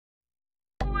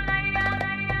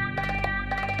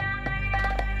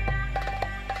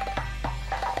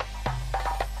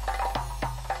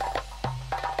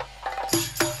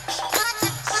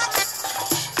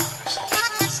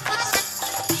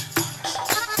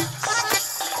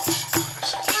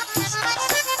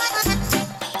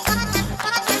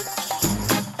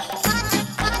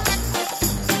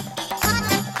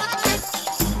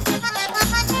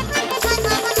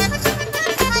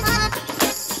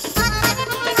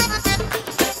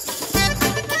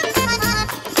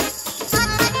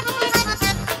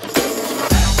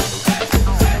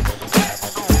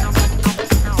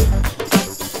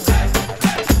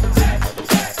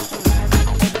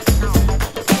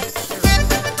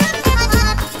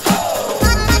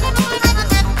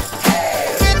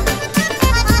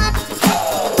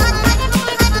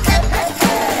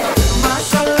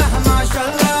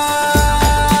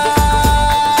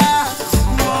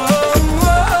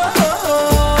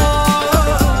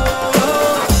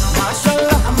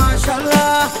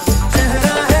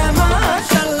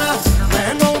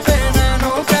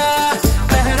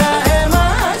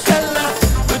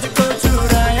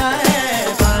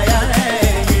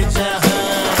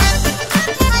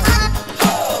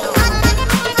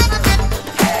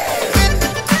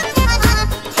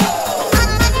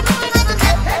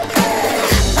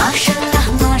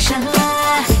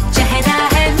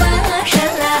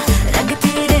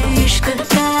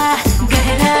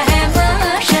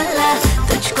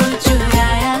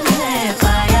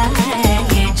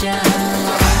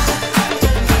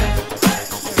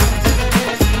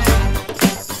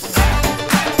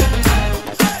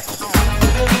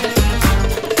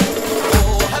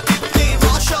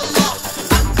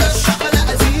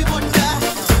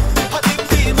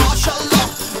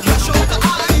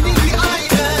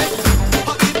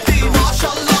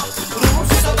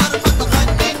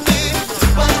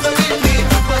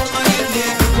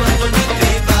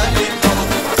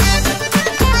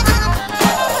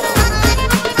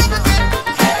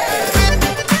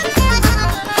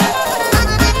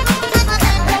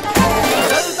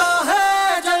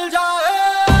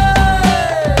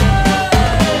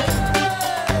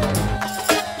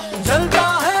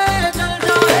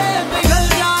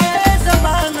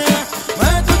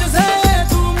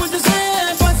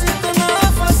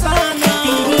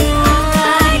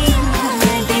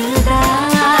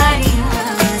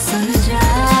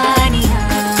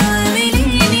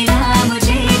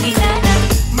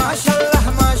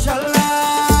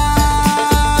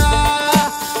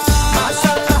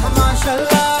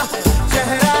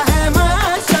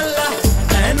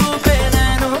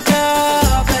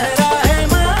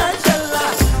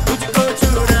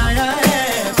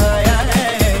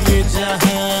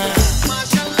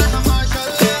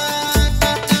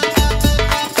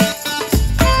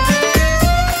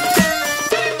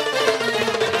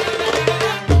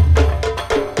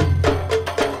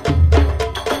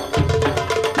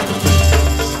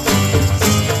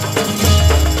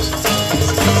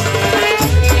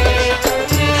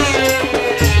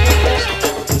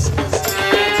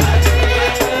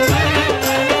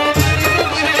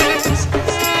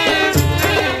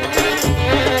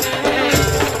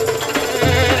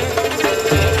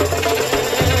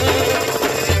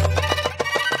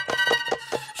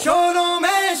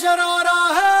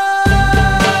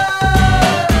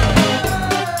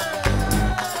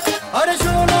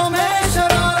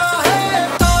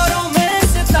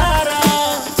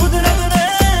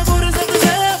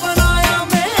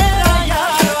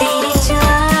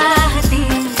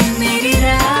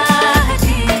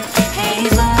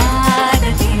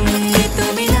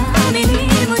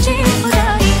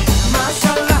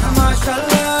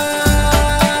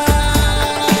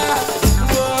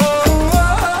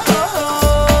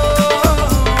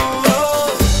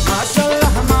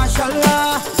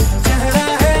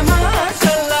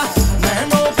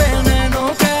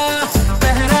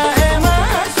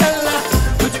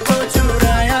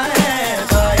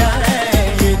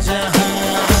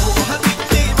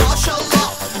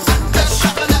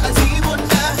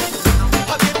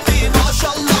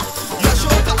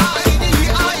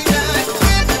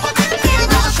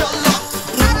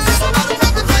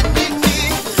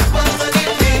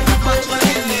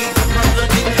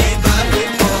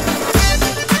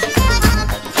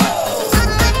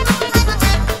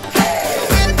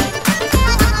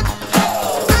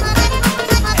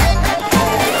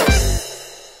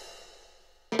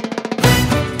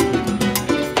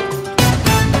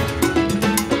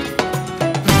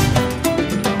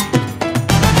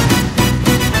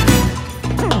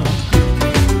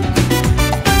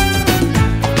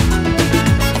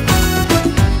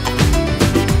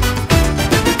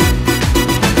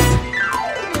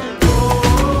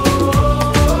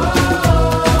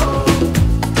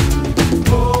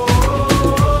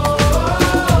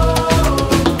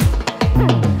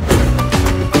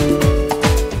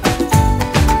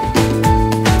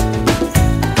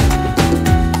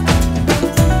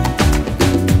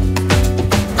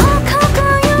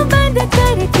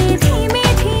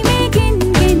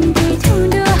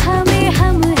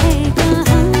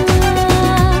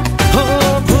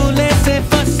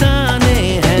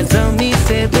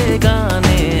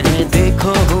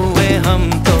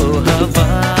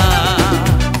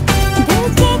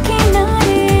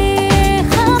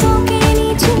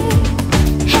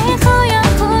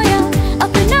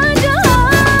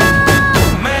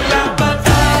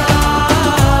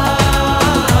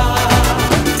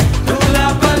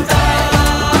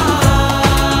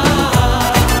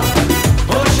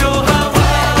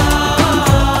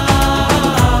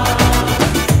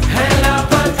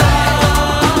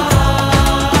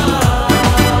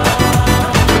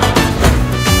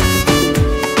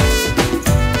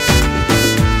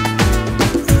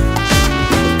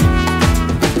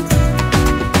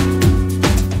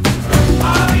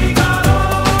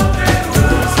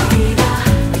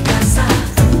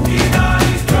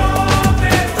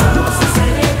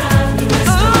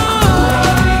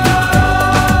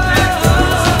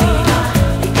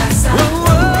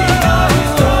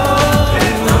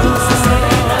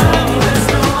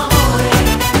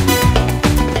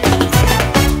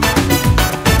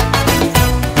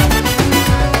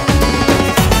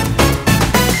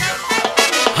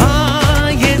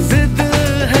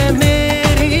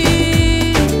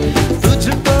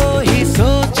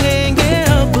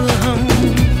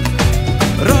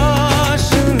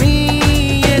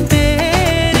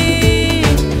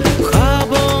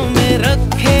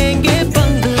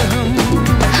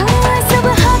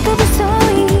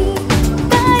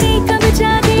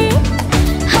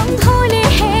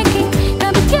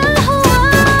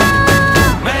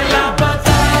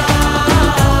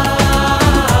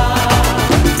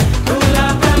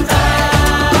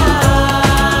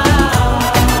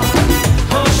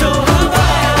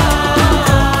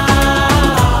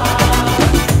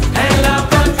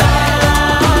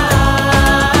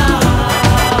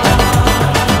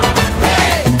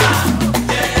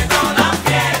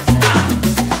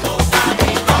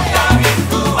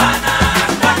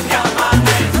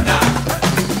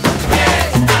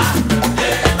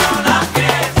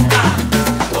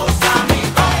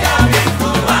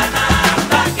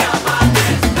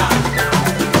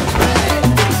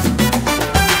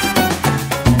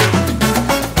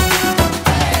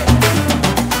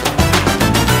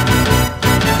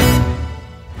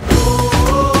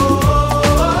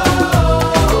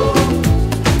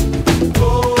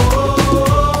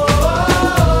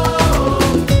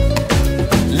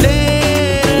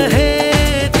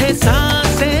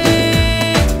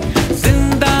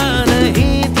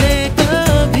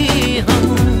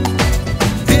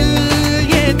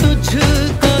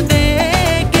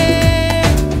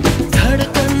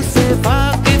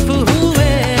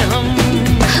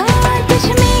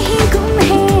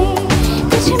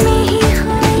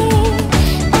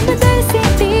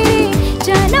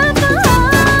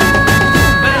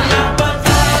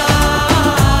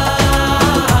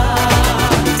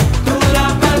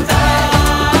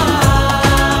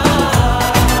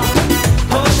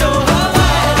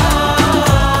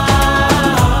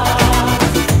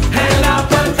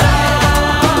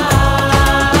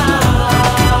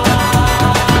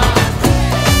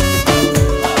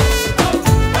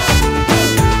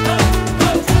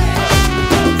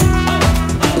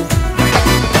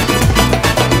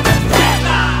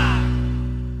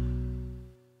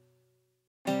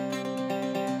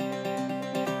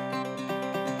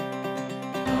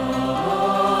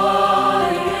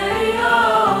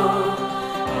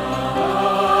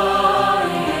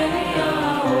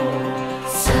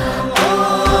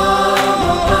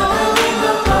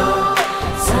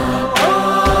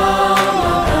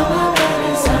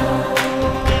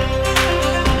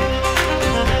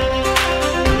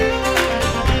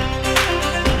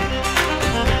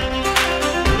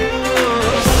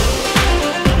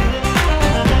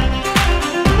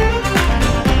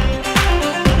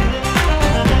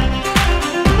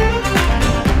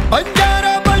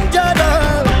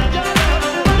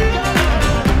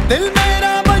दिल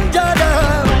मेरा बंजारा,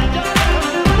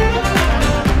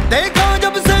 देखा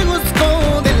जब से उसको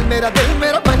दिल मेरा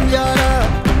बंजारा,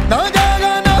 ना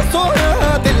जागा ना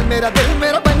सोया दिल मेरा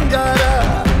बंजारा।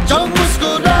 जो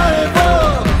मुस्कुराए वो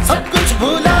सब कुछ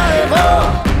भुलाए वो,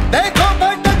 देखो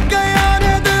भटक गया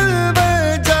रे दिल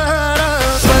बेचारा।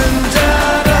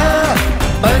 बंजारा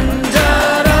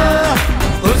बंजारा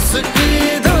उसकी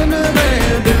धुन में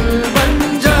दिल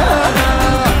बंजारा।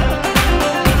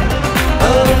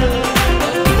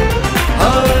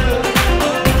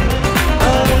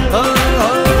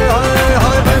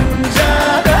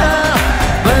 बंजारा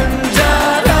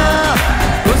बंजारा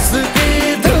उसकी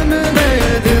धुन में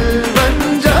दिल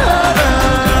बंजारा।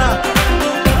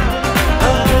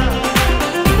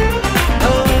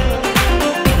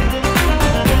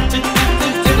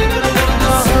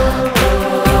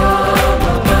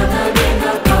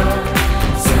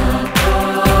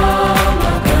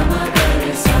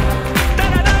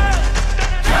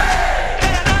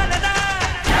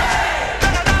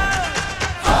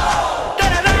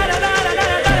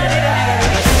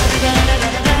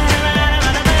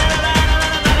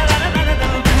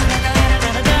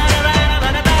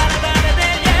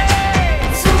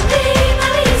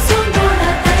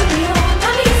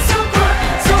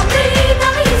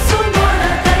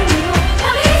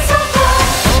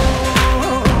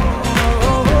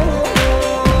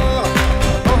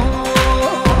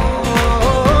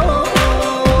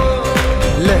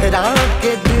 लहरा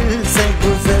के दिल से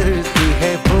गुजरती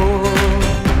है वो,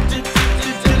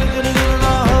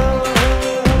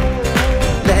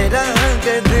 लहरा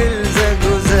के दिल से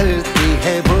गुजरती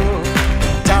है वो,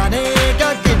 जाने का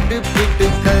किट पिट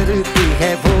करती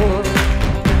है वो।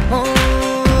 ओ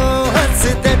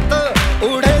हंसते तो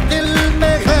उड़े दिल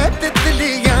में है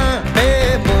तितलियां,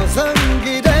 बेमौसम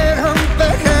गिरे हम पे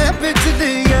है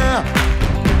बिजलियां,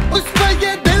 उस पे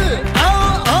ये दिल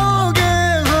आओगे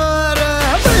हमारा।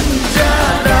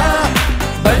 बंजारा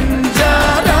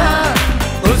बंजारा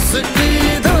उसकी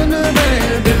धुन में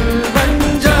दिल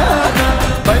बंजारा।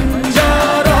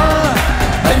 बंजारा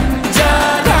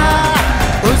बंजारा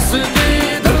उसकी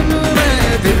धुन में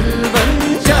दिल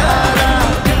बंजारा।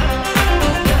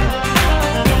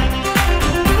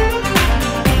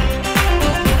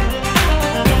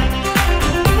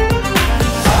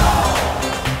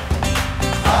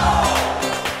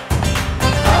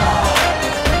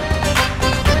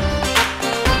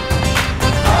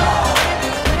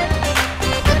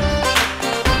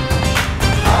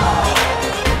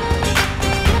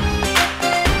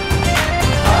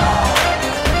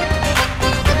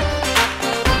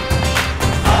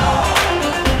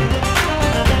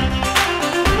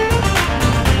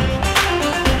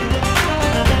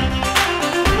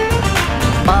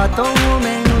 बातों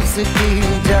में उसकी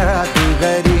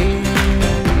जादूगरी,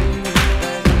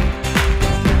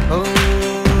 ओ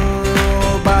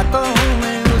बातों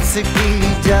में उसकी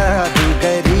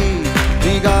जादूगरी,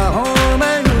 निगाहों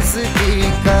में उसकी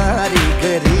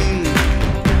कारीगरी।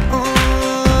 ओ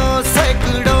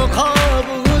सैकड़ों ख्वाब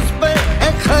उस पे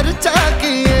खर्चा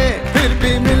किए, फिर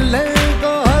भी मिलने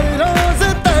को हर रोज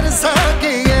तरसा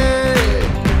किए।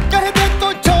 कह दे तो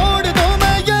छोड़ दो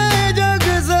मैं ये जग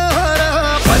सहारा।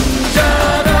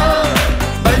 बंजारा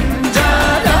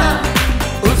बंजारा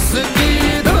उसकी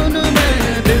धुन में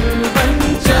दिल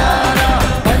बंजारा।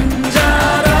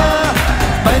 बंजारा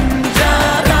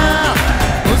बंजारा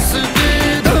उसकी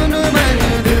धुन में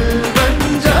दिल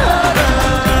बंजारा।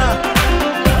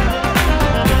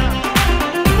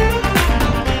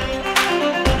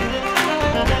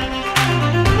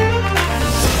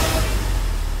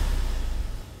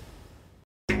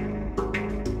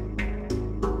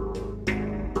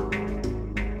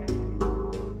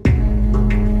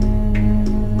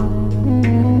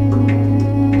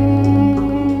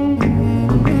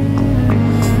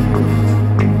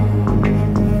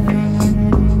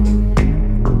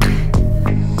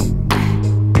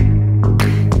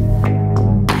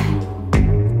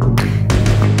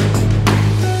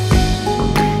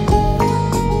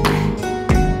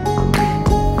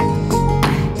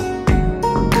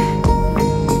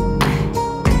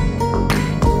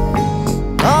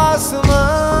 आसमां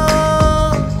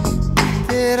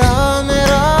तेरा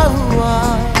मेरा हुआ,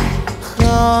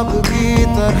 ख्वाब की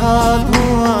तरह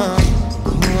धुआं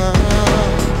धुआं।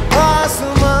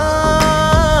 आसमां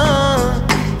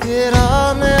तेरा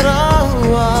मेरा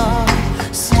हुआ,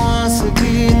 सांस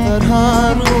की तरह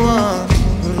रुआं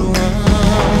रुआं।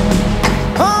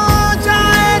 हो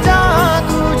जाए जहाँ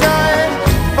तू जाए,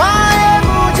 पाए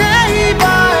मुझे ही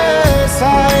पाए,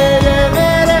 साए ये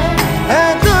मेरे है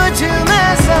तुझ में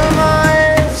समाए।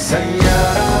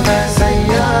 सैयारा मैं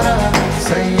सैयारा,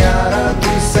 सैयारा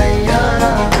तू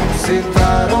सैयारा,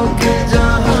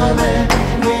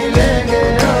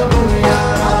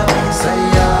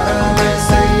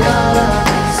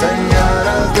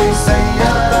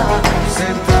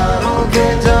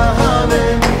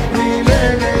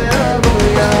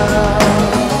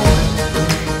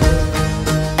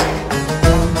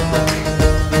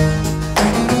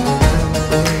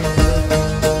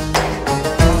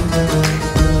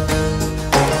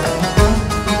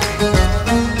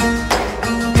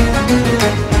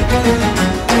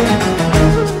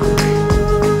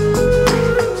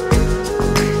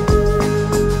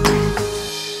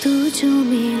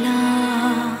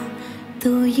 तो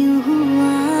यूं हुआ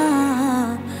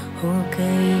हो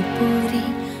गई पूरी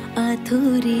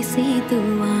अधूरी सी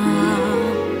दुआ,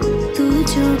 तू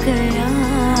जो गया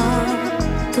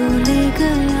तो ले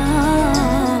गया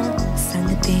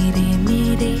संग तेरे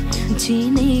मेरे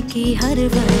जीने की हर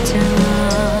वजह।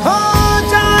 हो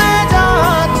जाए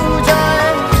जहाँ तू जाए,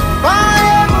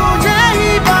 पाए मुझे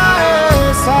ही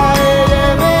पाए, साए ये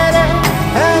मेरे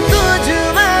है तुझ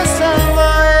में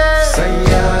समाए।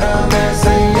 सैयारा मैं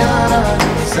सैयारा,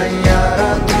 सैयारा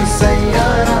तू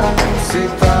सैयारा,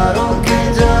 सितारों के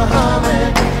जहां में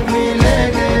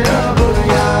मिलेंगे अब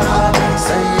यारा।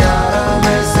 सैयारा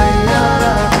मैं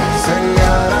सैयारा,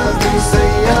 सैयारा तू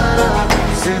सैयारा,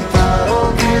 सितारों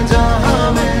के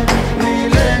जहां में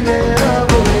मिलेंगे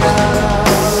अब यारा।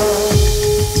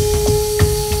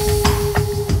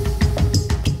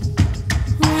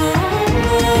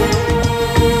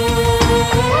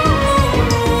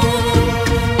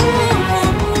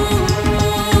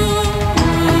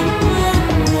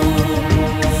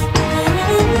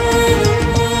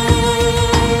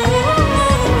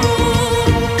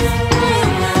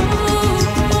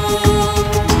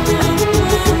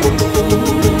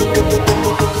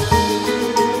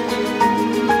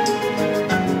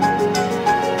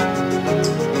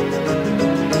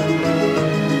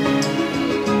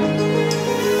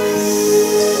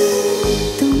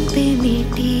 तुम पे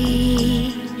मिटी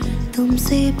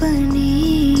तुमसे बनी,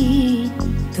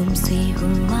 तुमसे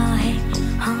हुआ है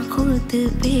हाँ खुद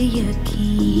पे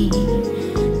यकीन।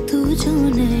 तू जो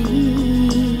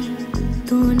नहीं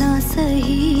तू ना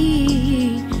सही,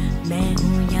 मैं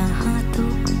हूँ यहाँ तो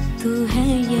तू है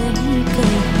यही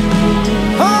कहीं।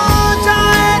 हो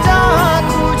जाए जहाँ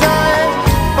तू जाए,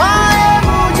 पाए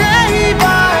मुझे ही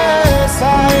पाए,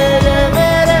 साए ये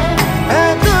मेरे है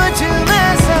तुझ में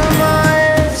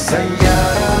समाए।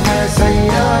 सैयारा मैं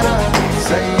सैयारा,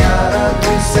 सैयारा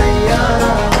तू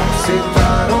सैयारा,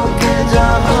 सितारों के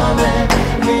जहां में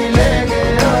मिलेंगे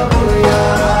अब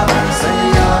यारा।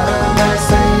 सैयारा मैं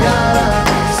सैयारा,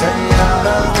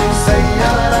 सैयारा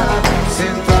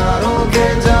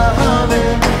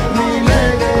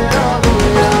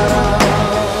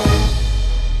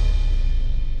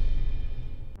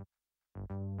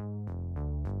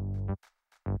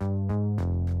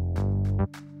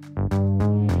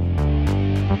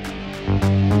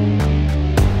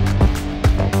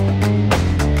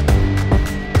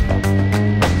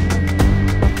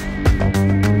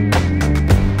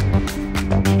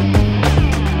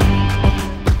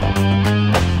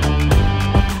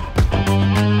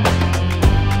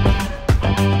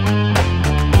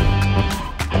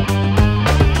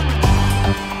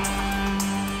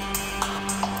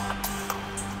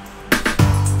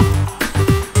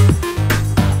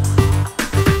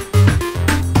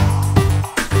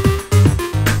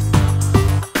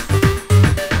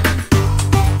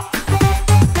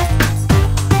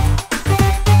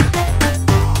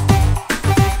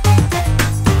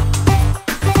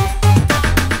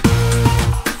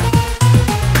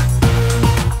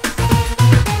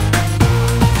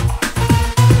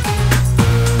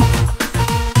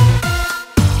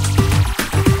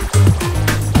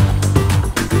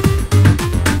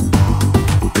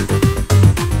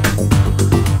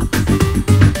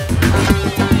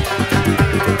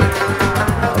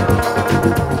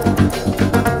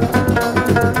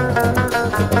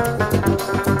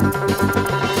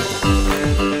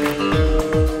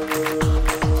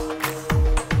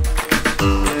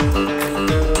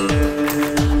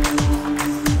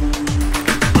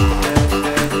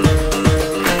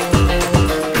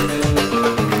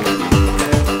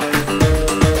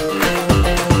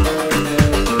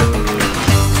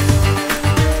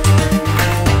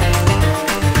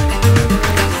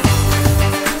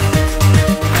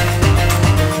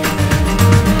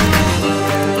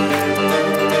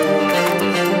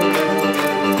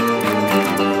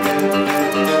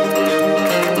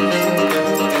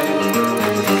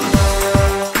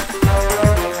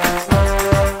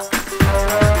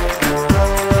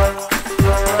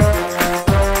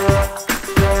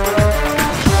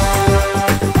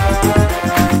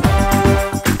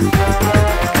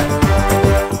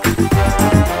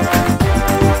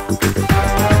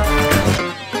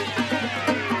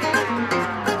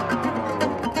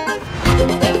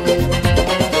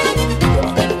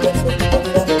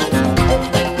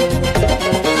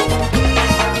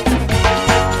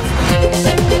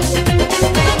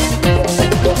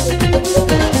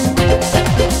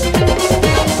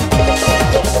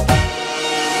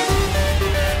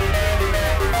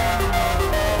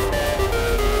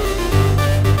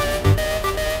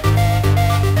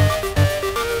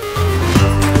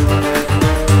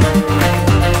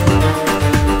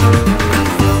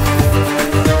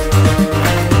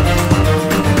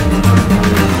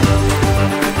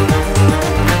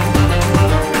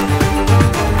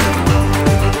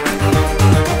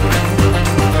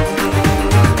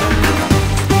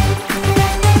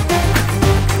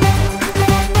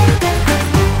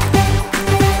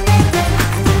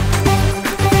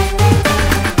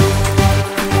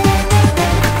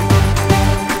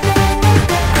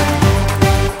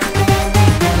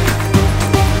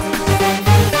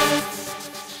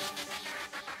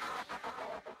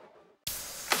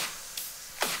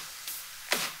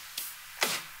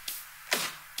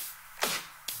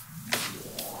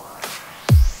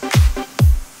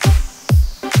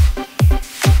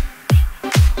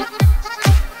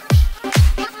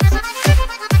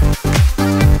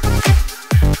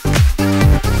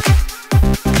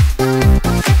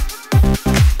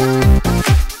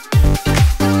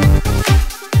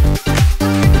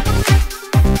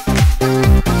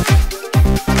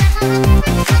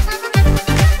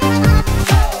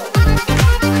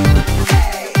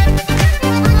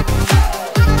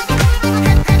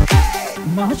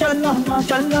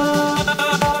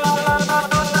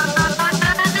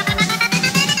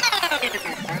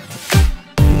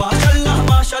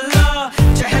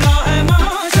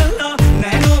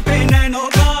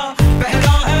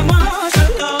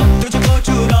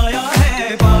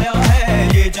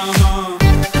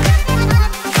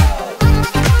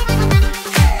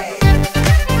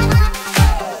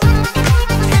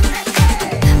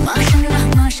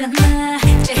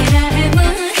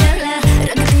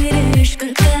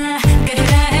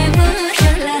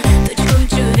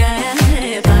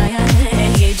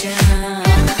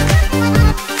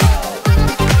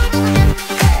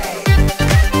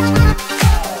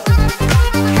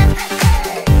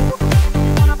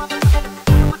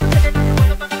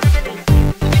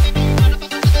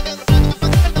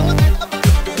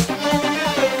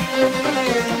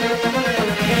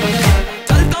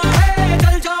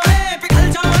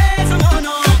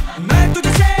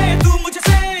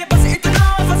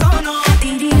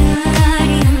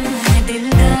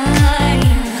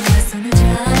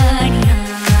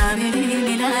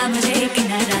मिला मुझे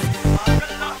किनारा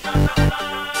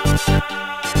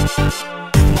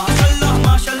माशाल्लाह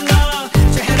माशाल्लाह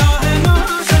चेहरा है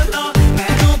माशाल्लाह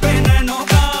नैनों पे नैनों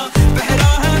का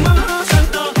पहरा है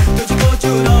माशाल्लाह तुझको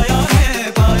चुराया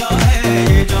है पाया है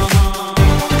ये जहां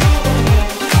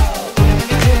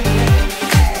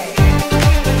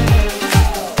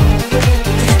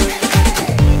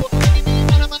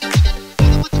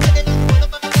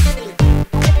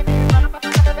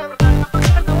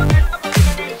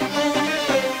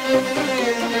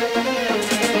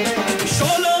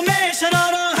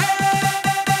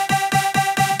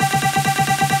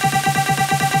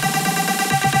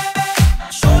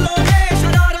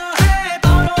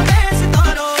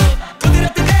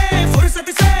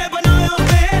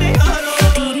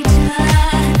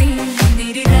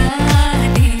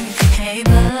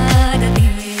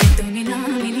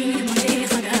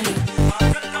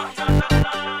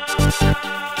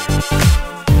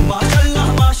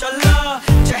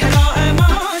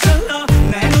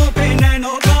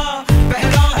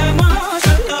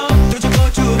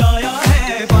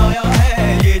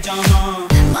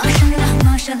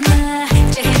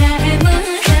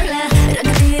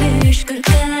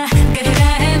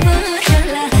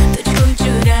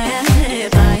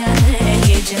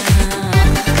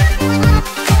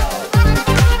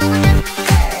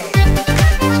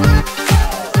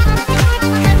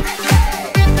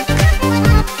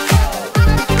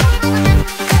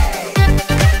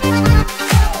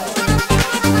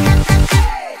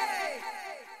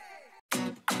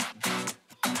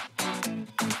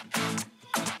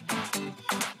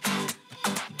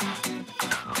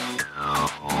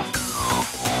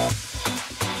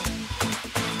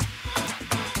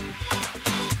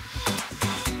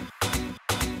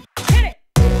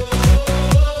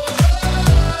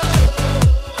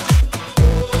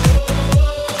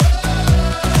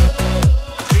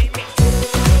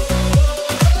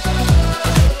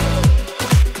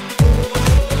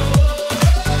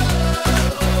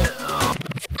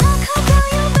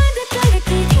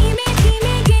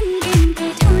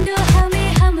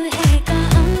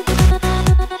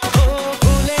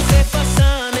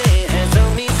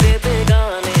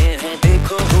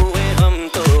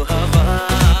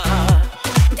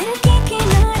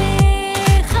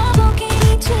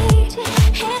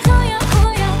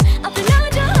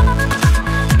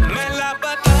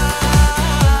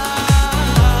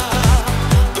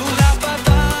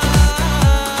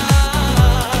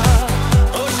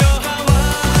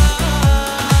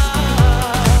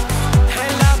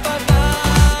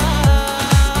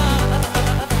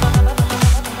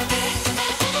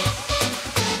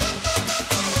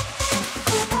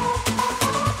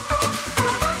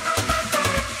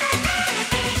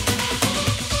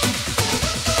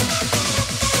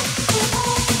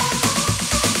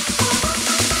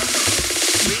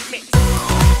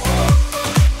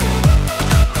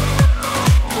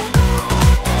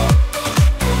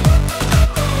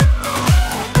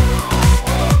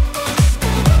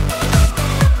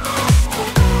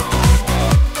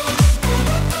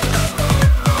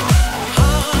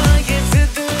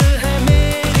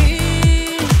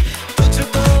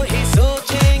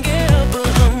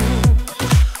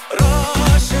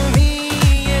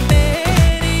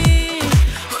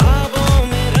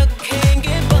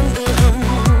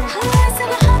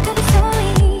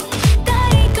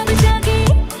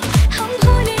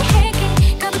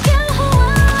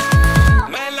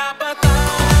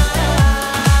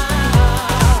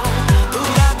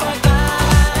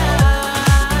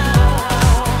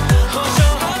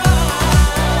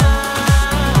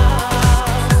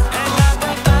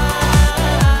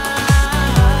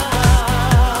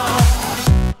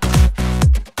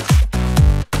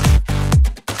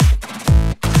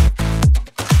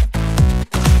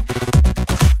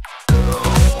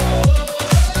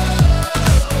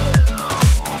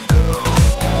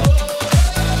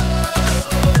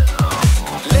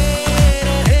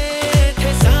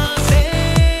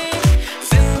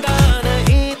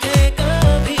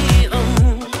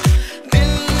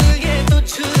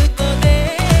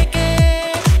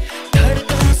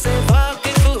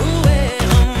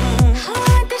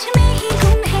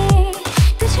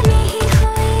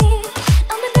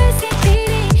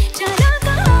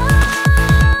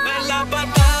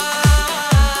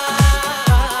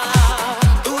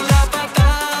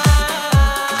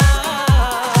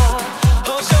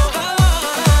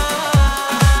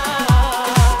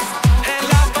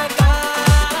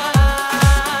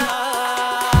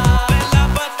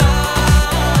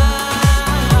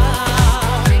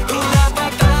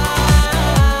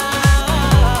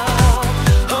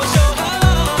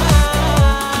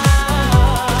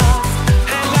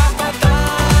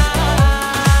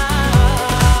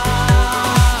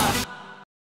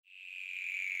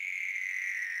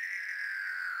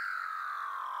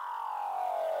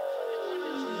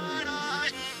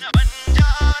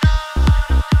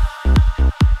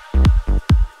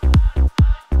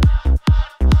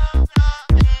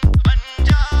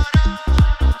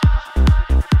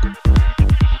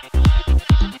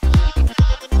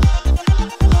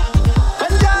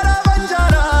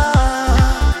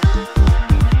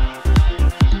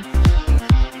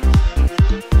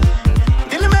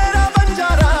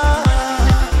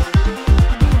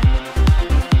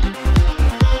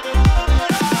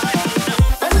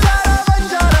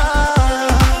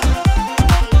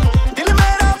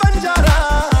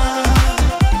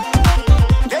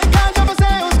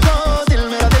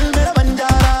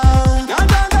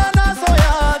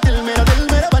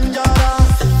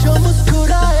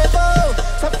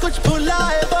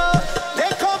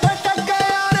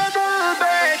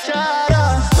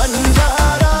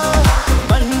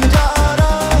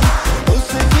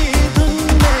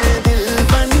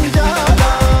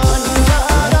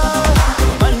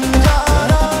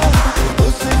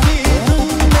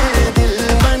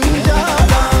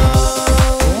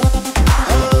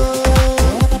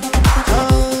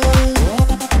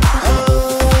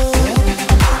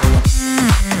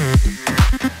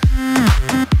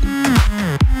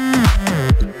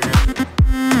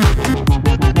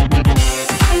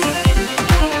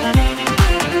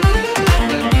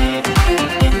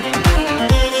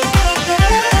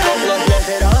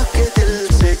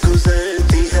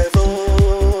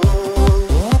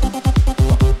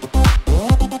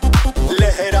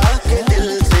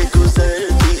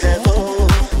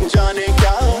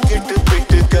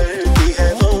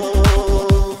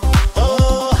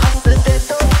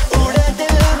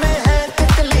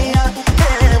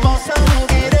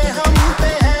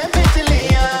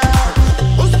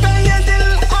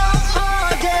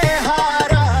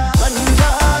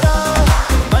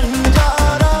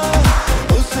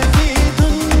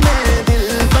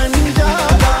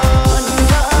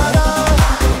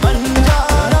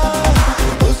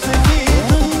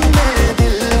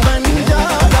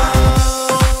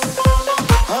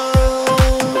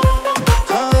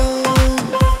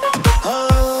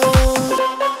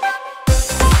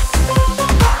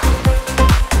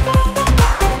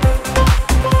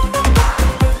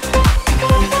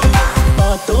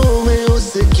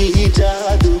उसकी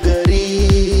जादू